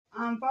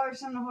Father,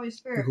 Son, and Holy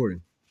Spirit.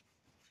 Recording.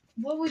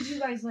 What would you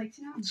guys like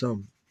to know?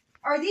 So,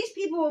 are these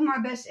people in my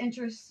best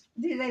interest?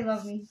 Do they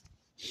love me?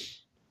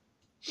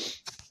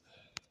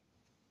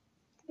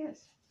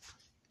 Yes.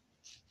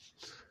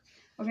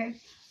 Okay.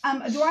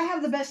 Do I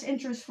have the best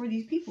interest for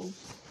these people?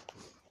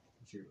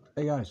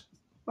 hey guys,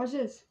 Watch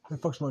this. who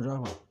the fuck's my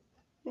driveway?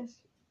 Yes.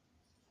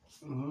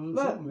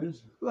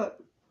 Look.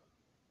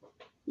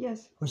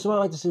 Yes. Would somebody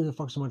like to see who the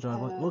fuck's in my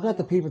driveway? Look at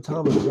the Peeper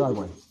Tom in the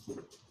driveway.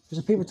 There's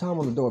a Peeper Tom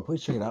on the door.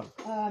 Please check it out.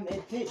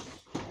 It fits.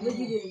 What did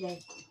you do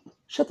today?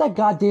 Shut that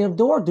goddamn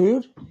door,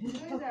 dude. Who is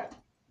that?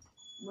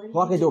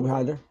 Lock the door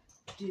behind her.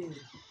 Dude,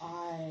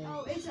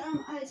 Oh, it's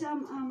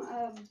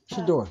Shut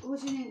the door.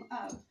 What's her name?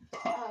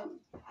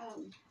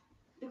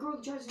 The girl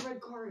that drives the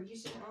red car. You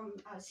said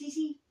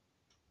Cece.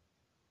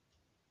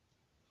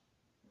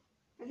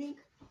 I think.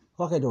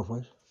 Lock that door,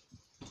 please.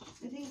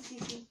 I think it's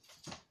Cece.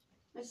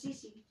 That's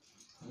Cece.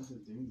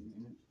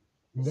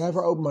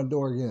 Never open my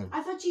door again.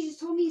 I thought you just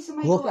told me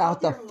somebody. Look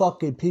out the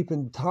fucking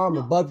Peeping Tom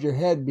above your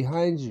head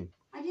behind you.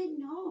 I didn't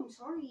know. I'm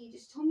sorry. You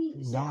just told me.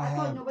 No, I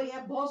thought nobody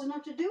had balls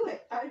enough to do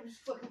it. I was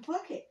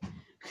fuck it.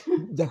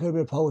 That could have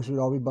been Polish. We'd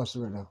all be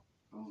busted right now.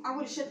 I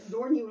would have shut the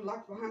door and you would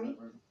lock behind me.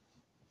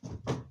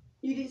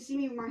 You didn't see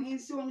me with my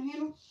hands still on the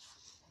handle?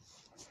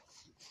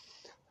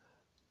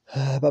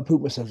 About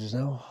poop myself just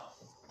now.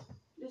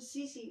 That's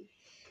Cece.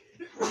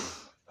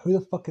 Who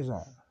the fuck is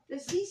that?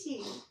 That's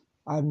Cece.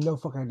 I have no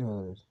fucking idea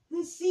who that is.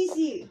 That's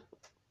Cece.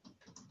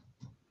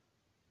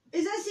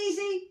 Is that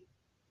Cece?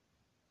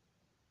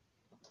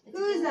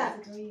 Who is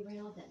that? The girl you ran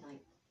off that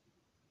night.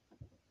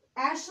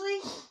 Ashley?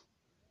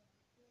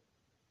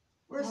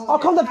 Oh,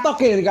 come the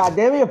fuck in,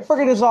 goddammit. You're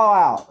freaking this all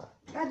out.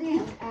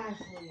 Goddamn.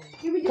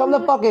 Ashley. Come the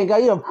fuck in, God.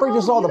 You done freaked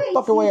this all the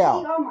fucking way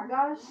out. Oh my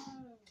gosh.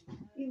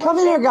 Come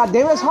in here,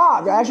 goddammit. It's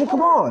hot. Ashley,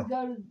 come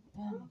on.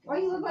 Why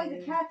do you look like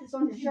the cat that's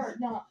on your shirt?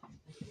 No.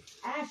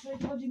 Ashley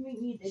told you to meet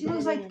me. She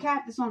looks like the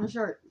cat that's on her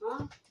shirt.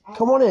 Huh?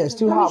 Come on in. It's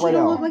too hot She right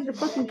don't look now. like the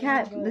fucking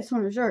cat that's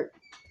on her shirt.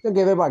 You'll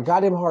give everybody a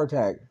goddamn heart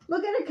attack.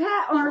 Look at a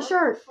cat on her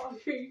shirt.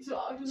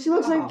 She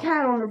looks like a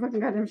cat on her fucking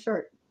goddamn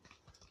shirt.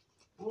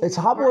 It's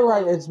hot boy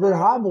right. It's been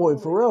hot boy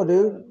for real,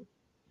 dude.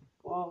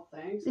 Well,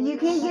 thanks. You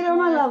can't get on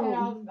my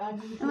level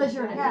unless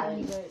you're a cat.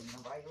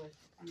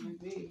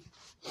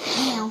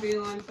 Meow.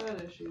 Feline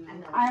fetish, you know.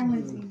 I'm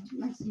Lindsay.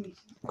 Nice to meet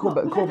you.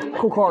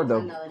 Cool card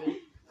though.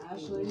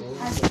 Ashley.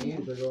 I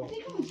think I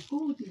went to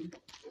school with you.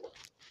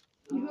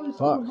 You go to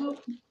school Fuck. with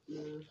Luke?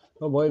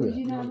 Don't blame Did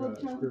me. you not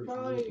Luke?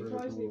 Probably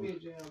see me in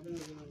jail.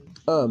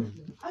 Oh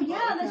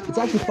yeah, that's It's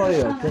actually funny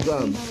though, because you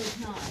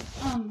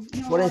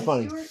know what ain't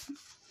Molly funny?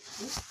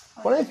 Stewart?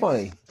 What ain't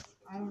funny?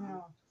 I don't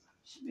know.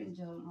 She's been in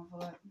jail an awful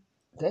lot.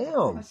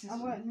 Damn.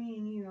 I wasn't me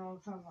and you all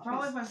talking about.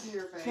 Probably if I see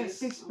your She's got face.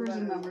 6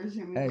 prison members.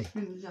 And Hey, we've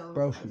been in jail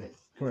bro, a come bit.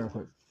 here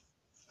quick.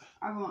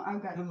 I've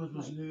got like,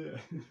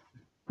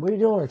 What are you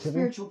doing, Tiffany?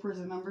 spiritual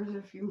prison members,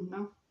 if you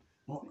know.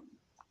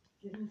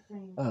 Didn't say.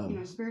 You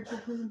know, spiritual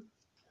prison.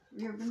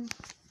 Have you ever been?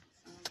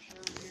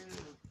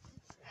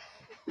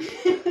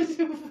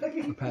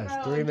 We're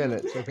past 3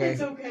 minutes, okay?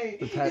 It's okay.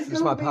 This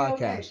is my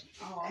podcast.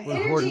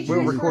 Energy We're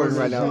recording transfers.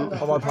 right now on my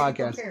Are you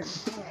podcast. prepared?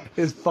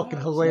 It's fucking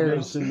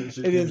hilarious.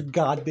 It is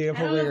goddamn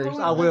hilarious.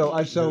 I will.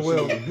 I so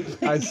will.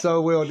 I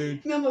so will,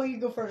 dude. Memo, you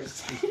go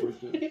first.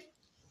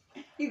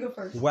 You go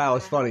first. Wow,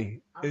 it's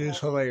funny. It is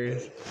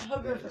hilarious.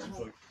 I'll go first.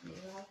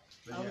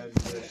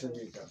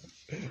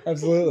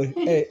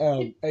 Absolutely.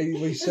 Hey,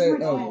 we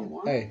said,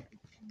 hey.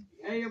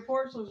 Hey, your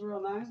porch looks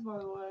real nice, by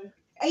the way.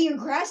 Hey, your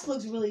grass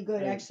looks really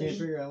good, actually.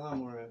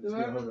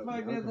 Whoever the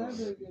fuck did that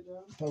did a good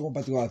job. I'm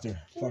about to go out there.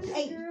 Fuck it.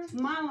 Hey,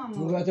 my You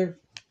go lawnmower. out there?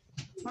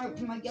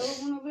 My yellow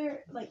one over there,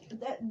 like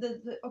that.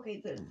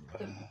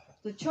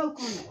 The choke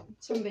on it,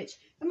 some bitch.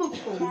 That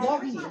motherfucker will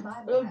walk you.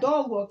 It'll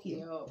dog walk you.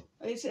 Yo.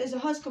 It's a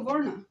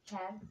Husqvarna. Chad.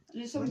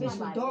 Some bitch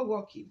will dog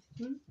walk you.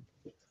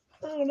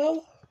 I don't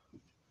know.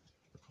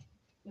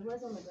 It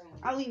was on the ground.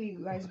 I'll leave you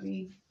guys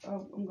be.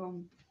 Oh, I'm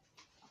going.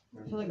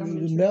 I feel like I'm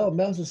in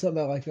Mel said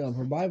something about like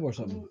her Bible or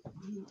something.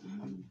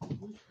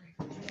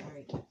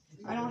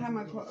 I don't have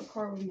my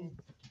car with me.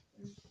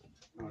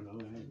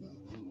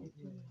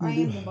 I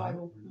am the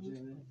Bible.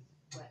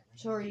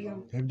 So are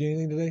you. Have you done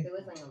anything today? It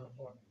was laying on the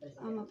floor.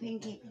 I'm a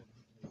pancake.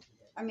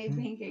 I made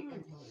pancake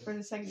for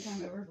the second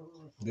time ever.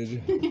 Did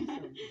you?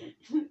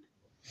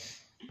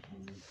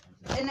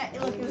 And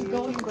it was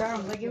golden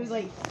brown. Like it was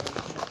like,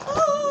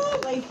 oh,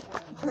 like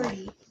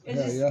pretty.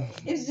 Yeah.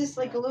 It was just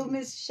like a little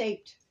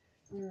misshaped.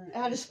 It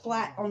had a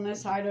splat on the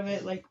side of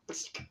it, like,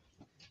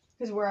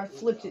 because where I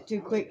flipped it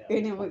too quick,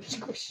 and it went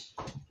squish.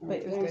 But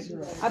it was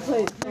good.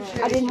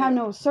 I didn't have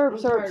no syrup,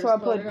 so I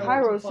put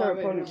Cairo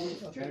syrup on it.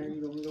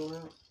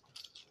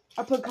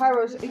 I put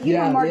Cairo's. You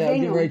know Mark I'm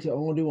Daniel. ready to. I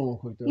want to do one more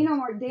quick though. You know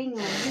Mark Daniel.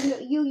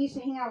 You used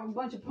to hang out with a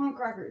bunch of punk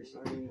rockers.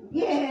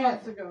 Yeah.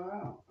 To go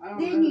out. I don't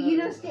Then you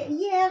know,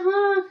 yeah,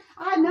 huh?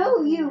 I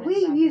know you. We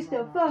used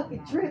to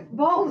fucking trip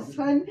balls,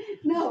 son.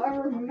 No, I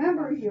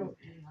remember you.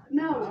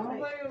 No, I don't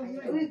like,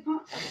 think it was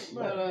punk.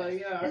 But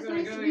yeah, I It's gotta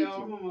nice go, to meet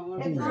y'all. you. Home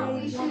alone. It's not-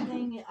 One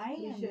thing I am.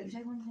 You should.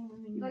 Say one thing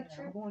when You like you're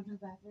shrimp? going to the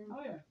bathroom.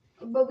 Oh yeah.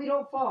 but we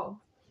don't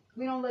fall.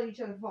 We don't let each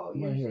other fall.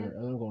 You I'm right understand? here.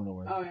 I don't go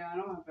nowhere. Oh yeah, I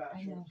don't have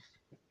pasture.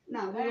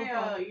 No, we Hey, don't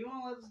fall. you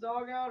want to let this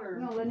dog out or?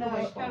 No, let no,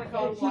 nobody she's kind of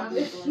fall. caught blocking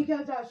the She door.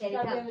 comes out, she's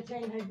got them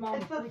chain his mom.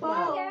 If I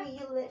fall, you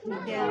let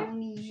me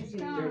down She's easy.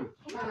 kind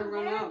of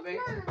run out, babe.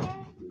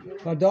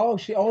 My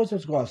dog, she always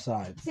wants to go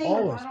outside. See,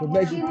 Always. I But don't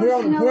make, want put her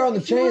on, She put her on the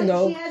wants to know- chain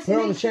though. she has Put to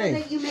her on the make sure chain.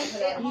 that you make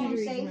it home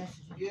safe.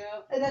 Yeah.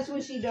 And that's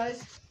what she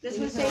does. That's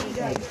what Sadie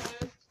does.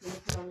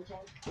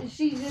 And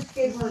she just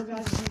gave her.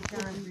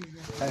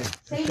 Hey,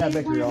 Sadie Shad just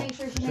Baker, wanted to y'all. make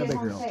sure she Shad made it Baker,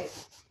 home y'all.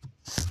 safe.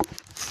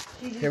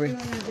 She's just Hear me? doing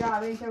her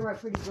job. Ain't that right,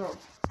 pretty girl?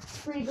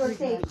 Pretty girl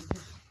Sadie.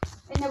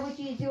 Isn't that what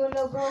she's doing,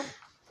 little girl?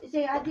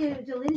 Say, I did it to Lindsay.